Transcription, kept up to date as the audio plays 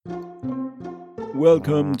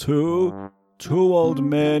Welcome to Two Old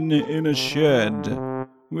Men in a Shed.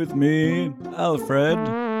 With me, Alfred.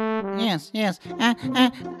 Yes.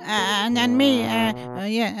 And me,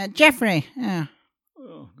 Geoffrey.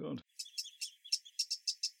 Oh, God.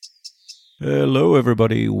 Hello,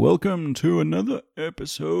 everybody. Welcome to another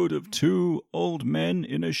episode of Two Old Men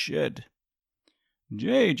in a Shed.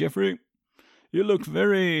 Geoffrey, you look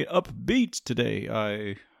very upbeat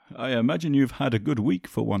today. I imagine you've had a good week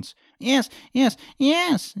for once. Yes. I've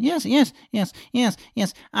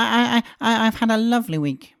had a lovely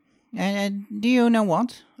week. Do you know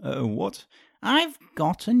what? What? I've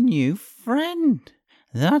got a new friend.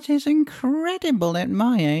 That is incredible at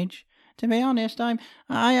my age. To be honest, I'm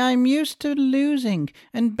used to losing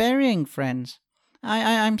and burying friends.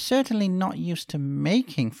 I'm certainly not used to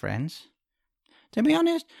making friends. To be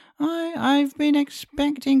honest, I've been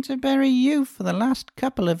expecting to bury you for the last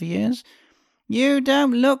couple of years. You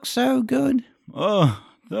don't look so good. Oh,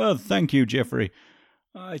 thank you, Geoffrey.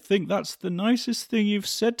 I think that's the nicest thing you've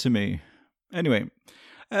said to me. Anyway,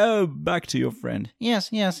 back to your friend.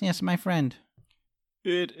 Yes, my friend.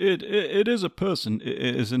 It is a person,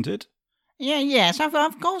 isn't it? Yes,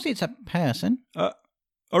 of course it's a person. A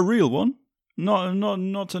real one?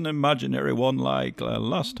 Not an imaginary one like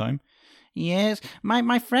last time. Yes,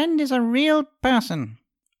 my friend is a real person.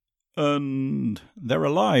 And they're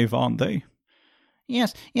alive, aren't they?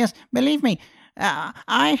 Yes, believe me,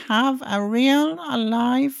 I have a real,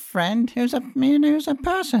 alive friend who's a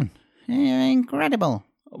person. Incredible.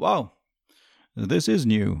 Wow, this is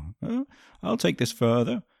new. I'll take this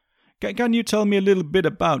further. Can you tell me a little bit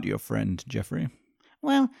about your friend, Geoffrey?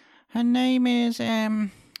 Well, her name is,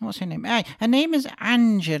 what's her name? Her name is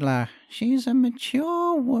Angela. She's a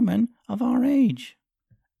mature woman of our age.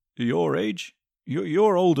 Your age?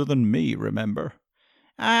 You're older than me, remember?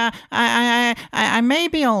 I may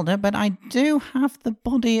be older, but I do have the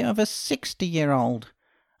body of a 60-year-old.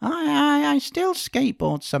 I still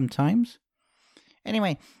skateboard sometimes.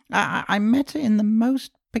 Anyway, I met her in the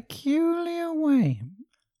most peculiar way.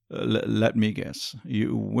 Let me guess.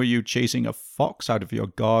 Were you chasing a fox out of your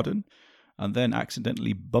garden and then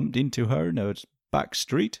accidentally bumped into her in a back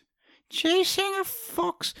street? Chasing a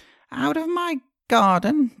fox out of my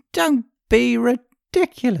garden? Don't be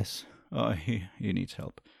ridiculous. Oh, he needs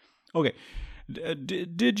help. Okay.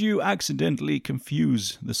 Did you accidentally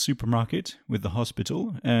confuse the supermarket with the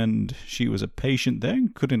hospital and she was a patient there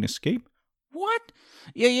and couldn't escape? What?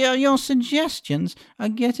 Your suggestions are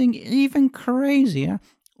getting even crazier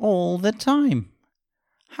all the time.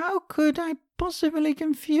 How could I possibly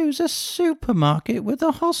confuse a supermarket with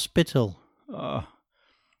a hospital? I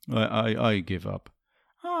give up.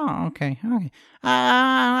 Oh, okay.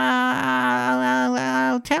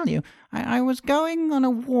 I'll tell you. I was going on a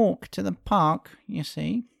walk to the park, you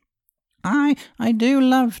see. I do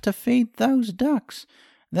love to feed those ducks.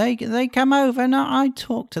 They come over and I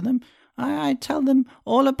talk to them. I tell them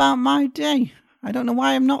all about my day. I don't know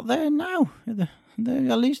why I'm not there now.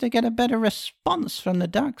 At least I get a better response from the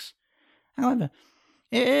ducks. However,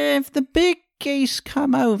 if the big geese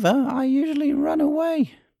come over, I usually run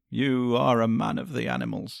away. You are a man of the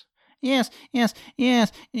animals. Yes.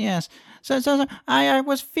 So I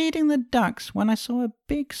was feeding the ducks when I saw a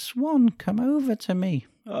big swan come over to me.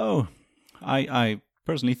 Oh, I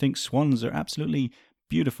personally think swans are absolutely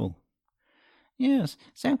beautiful. Yes,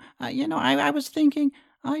 so, I was thinking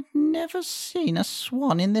I'd never seen a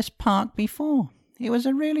swan in this park before. It was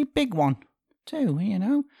a really big one, too,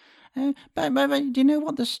 But do you know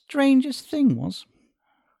what the strangest thing was?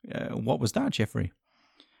 What was that, Geoffrey?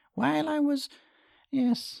 While I was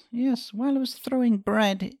throwing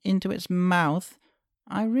bread into its mouth,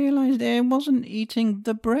 I realized it wasn't eating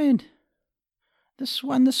the bread. The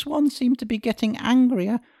swan seemed to be getting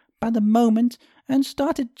angrier by the moment and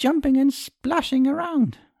started jumping and splashing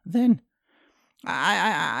around. Then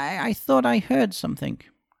I thought I heard something.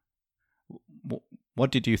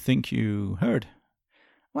 What did you think you heard?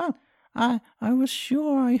 Well, I was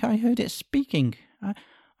sure I heard it speaking. I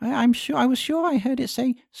was sure I heard it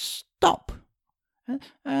say, "Stop."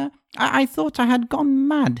 I thought I had gone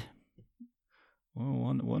mad.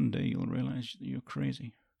 Well, one day you'll realize you're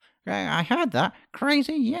crazy. I heard that.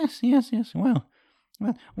 Crazy? Yes. Well,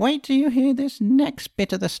 wait till you hear this next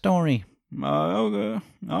bit of the story.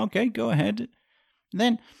 Okay, go ahead.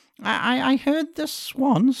 Then I heard the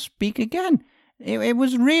swan speak again. It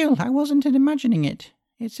was real. I wasn't imagining it.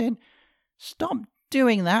 It said, "Stop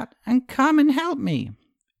doing that and come and help me."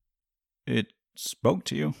 It spoke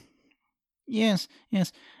to you? Yes.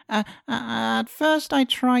 At first I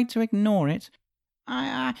tried to ignore it.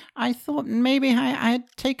 I thought maybe I had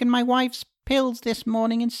taken my wife's pills this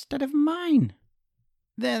morning instead of mine.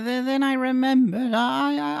 Then I remembered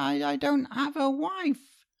I don't have a wife.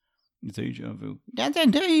 Deja vu.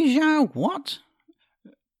 Deja what?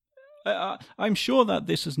 I'm sure that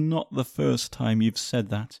this is not the first time you've said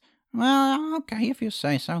that. Well, okay, if you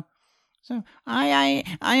say so. So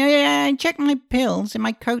I checked my pills in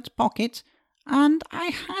my coat pocket, and I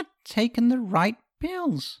had taken the right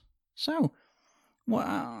pills. So,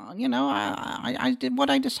 well, you know, I did what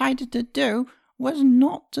I decided to do was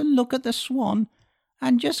not to look at the swan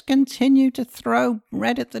and just continue to throw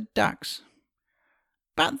bread at the ducks.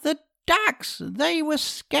 But the ducks, they were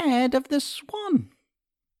scared of the swan.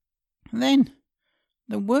 Then,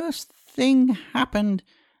 the worst thing happened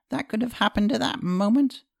that could have happened at that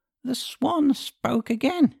moment. The swan spoke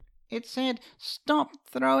again. It said, "Stop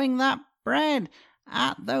throwing that bread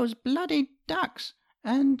at those bloody ducks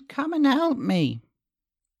and come and help me."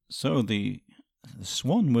 So the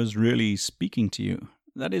swan was really speaking to you.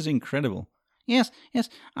 That is incredible. Yes,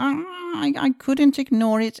 I couldn't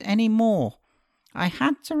ignore it any more. I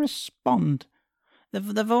had to respond.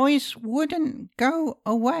 The voice wouldn't go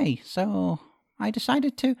away, so I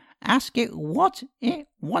decided to ask it what it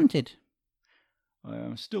wanted.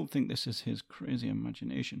 I still think this is his crazy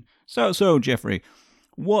imagination. So, Geoffrey,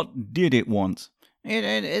 what did it want?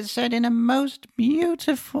 It said in a most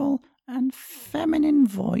beautiful and feminine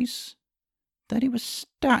voice that it was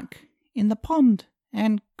stuck in the pond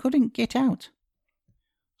and couldn't get out.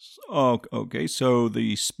 Okay, so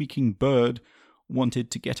the speaking bird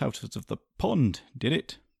wanted to get out of the pond, did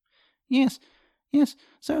it? Yes.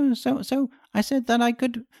 So I said that I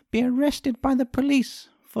could be arrested by the police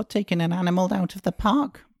for taking an animal out of the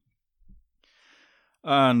park.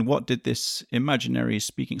 And what did this what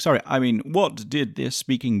did this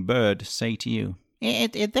speaking bird say to you?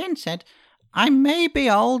 It then said, "I may be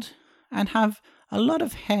old and have a lot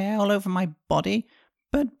of hair all over my body,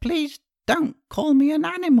 but please don't call me an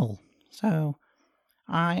animal." So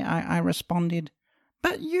I responded,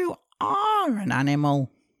 "But you are an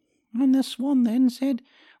animal." And the swan then said,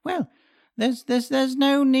 "Well, there's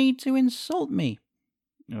no need to insult me."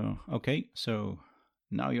 Oh, okay, so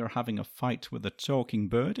now you're having a fight with a talking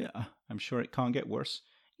bird. I'm sure it can't get worse.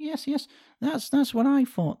 Yes, that's what I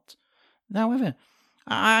thought. However,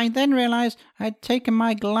 I then realized I'd taken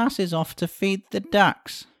my glasses off to feed the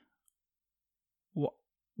ducks.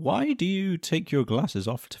 Why do you take your glasses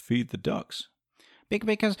off to feed the ducks?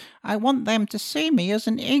 Because I want them to see me as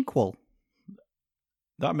an equal.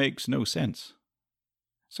 That makes no sense.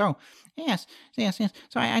 So, yes.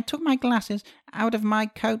 So I took my glasses out of my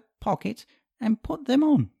coat pocket and put them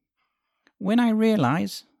on, when I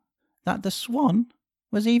realized that the swan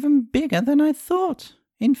was even bigger than I thought.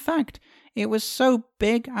 In fact, it was so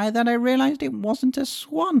big that I realized it wasn't a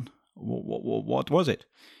swan. What was it?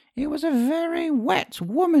 It was a very wet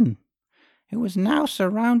woman who was now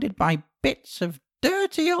surrounded by bits of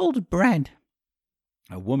dirty old bread.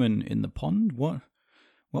 A woman in the pond? What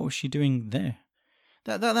was she doing there?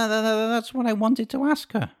 That's what I wanted to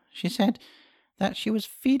ask her. She said that she was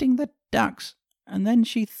feeding the ducks, and then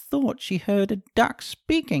she thought she heard a duck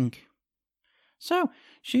speaking. So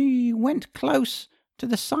she went close to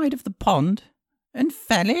the side of the pond and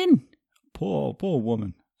fell in. Poor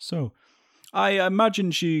woman. So, I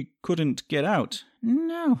imagine she couldn't get out.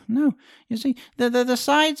 No. You see, the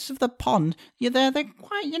sides of the pond, they're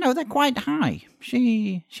quite high.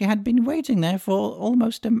 She had been waiting there for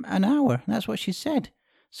almost an hour. That's what she said.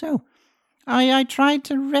 So, I tried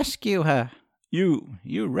to rescue her.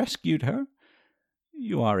 You rescued her?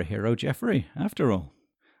 You are a hero, Geoffrey, after all.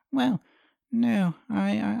 Well, no,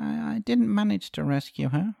 I didn't manage to rescue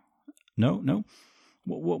her. No.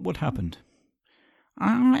 What happened?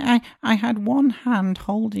 I had one hand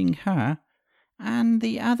holding her, and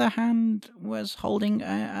the other hand was holding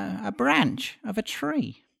a branch of a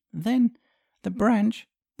tree. Then the branch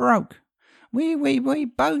broke. We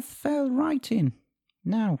both fell right in.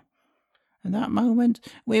 Now, at that moment,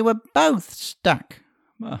 we were both stuck.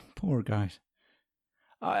 Poor guys.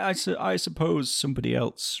 I suppose somebody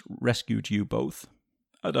else rescued you both.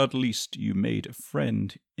 At least you made a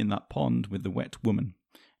friend in that pond with the wet woman.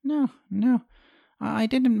 No. I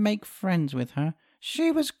didn't make friends with her.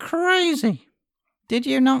 She was crazy. Did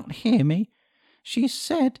you not hear me? She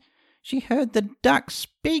said she heard the duck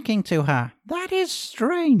speaking to her. That is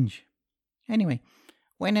strange. Anyway,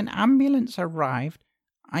 when an ambulance arrived,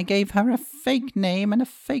 I gave her a fake name and a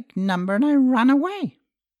fake number, and I ran away.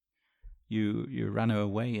 You ran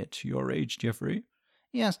away at your age, Geoffrey?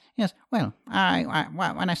 Yes. Well,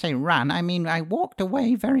 when I say ran, I mean I walked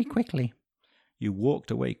away very quickly. You walked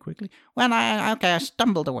away quickly? Well, I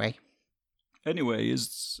stumbled away. Anyway,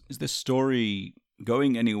 is this story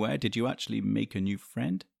going anywhere? Did you actually make a new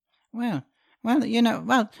friend? Well, wait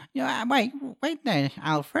there,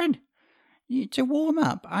 Alfred. To warm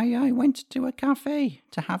up, I went to a cafe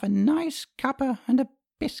to have a nice cuppa and a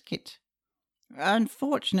biscuit.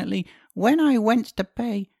 Unfortunately, when I went to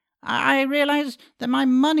pay, I realized that my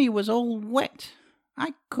money was all wet.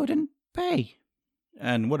 I couldn't pay.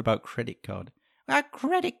 And what about credit card? A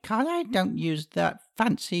credit card? I don't use that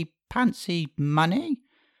fancy money.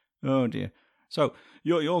 Oh dear. So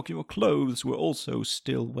your clothes were also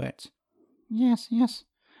still wet? Yes.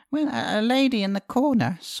 Well, a lady in the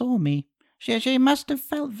corner saw me. She must have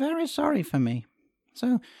felt very sorry for me.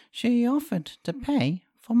 So she offered to pay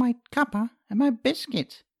for my cuppa and my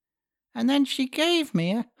biscuit. And then she gave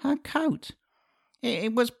me her coat.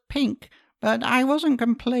 It was pink, but I wasn't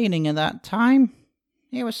complaining at that time.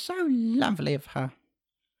 It was so lovely of her.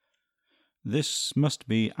 This must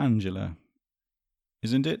be Angela,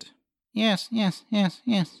 isn't it? Yes.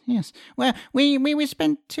 Well, we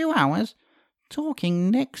spent 2 hours talking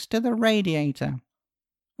next to the radiator.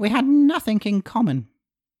 We had nothing in common.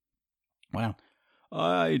 Well,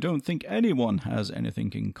 I don't think anyone has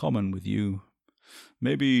anything in common with you.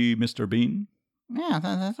 Maybe Mr. Bean?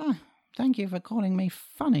 Yeah, thank you for calling me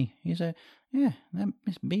funny.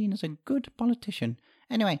 Miss Bean is a good politician.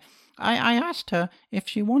 Anyway, I asked her if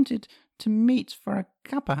she wanted to meet for a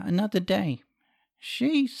cuppa another day.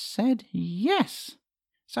 She said yes.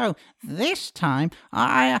 So this time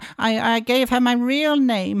I gave her my real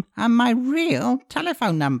name and my real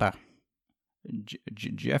telephone number.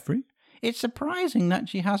 Geoffrey? It's surprising that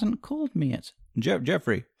she hasn't called me yet.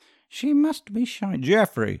 Geoffrey? She must be shy.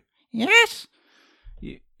 Geoffrey? Yes?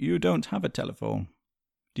 You don't have a telephone.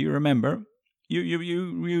 Do you remember?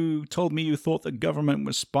 You told me you thought the government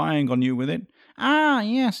was spying on you with it.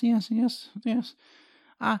 Yes.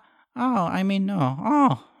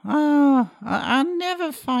 I'll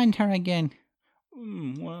never find her again.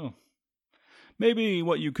 Well, maybe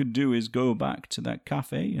what you could do is go back to that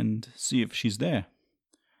cafe and see if she's there.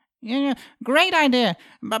 Yeah, great idea.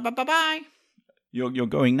 Bye-bye. You're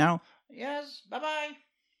going now? Yes, bye-bye.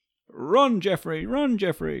 Run, Geoffrey! Run,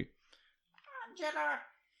 Geoffrey! Angela!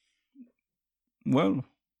 Well,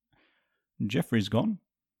 Geoffrey's gone.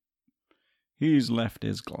 He's left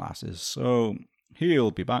his glasses, so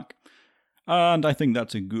he'll be back. And I think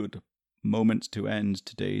that's a good moment to end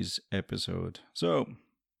today's episode. So,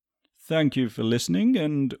 thank you for listening,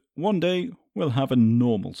 and one day we'll have a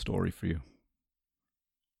normal story for you.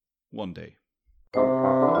 One day.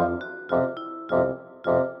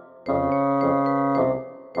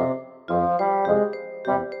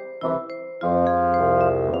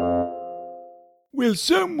 Will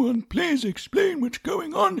someone please explain what's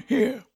going on here?